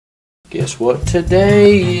Guess what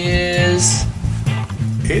today is?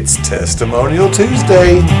 It's Testimonial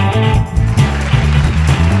Tuesday.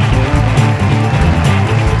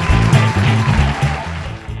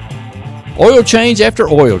 Oil change after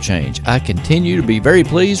oil change. I continue to be very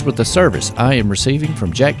pleased with the service I am receiving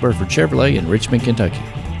from Jack Burford Chevrolet in Richmond, Kentucky.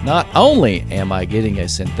 Not only am I getting a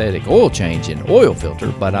synthetic oil change and oil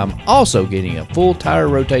filter, but I'm also getting a full tire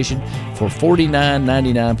rotation for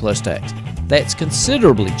 $49.99 plus tax. That's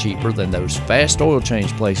considerably cheaper than those fast oil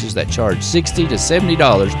change places that charge $60 to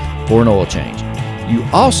 $70 for an oil change. You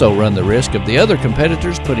also run the risk of the other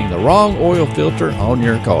competitors putting the wrong oil filter on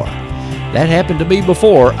your car. That happened to me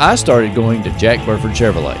before I started going to Jack Burford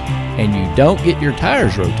Chevrolet, and you don't get your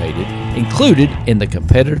tires rotated included in the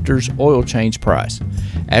competitor's oil change price.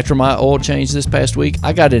 After my oil change this past week,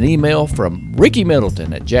 I got an email from Ricky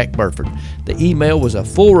Middleton at Jack Burford. The email was a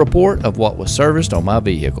full report of what was serviced on my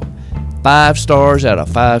vehicle. 5 stars out of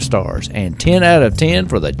 5 stars, and 10 out of 10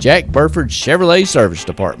 for the Jack Burford Chevrolet Service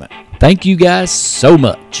Department. Thank you guys so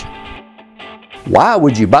much. Why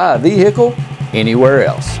would you buy a vehicle anywhere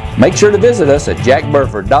else? Make sure to visit us at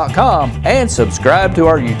jackburford.com and subscribe to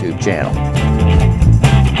our YouTube channel.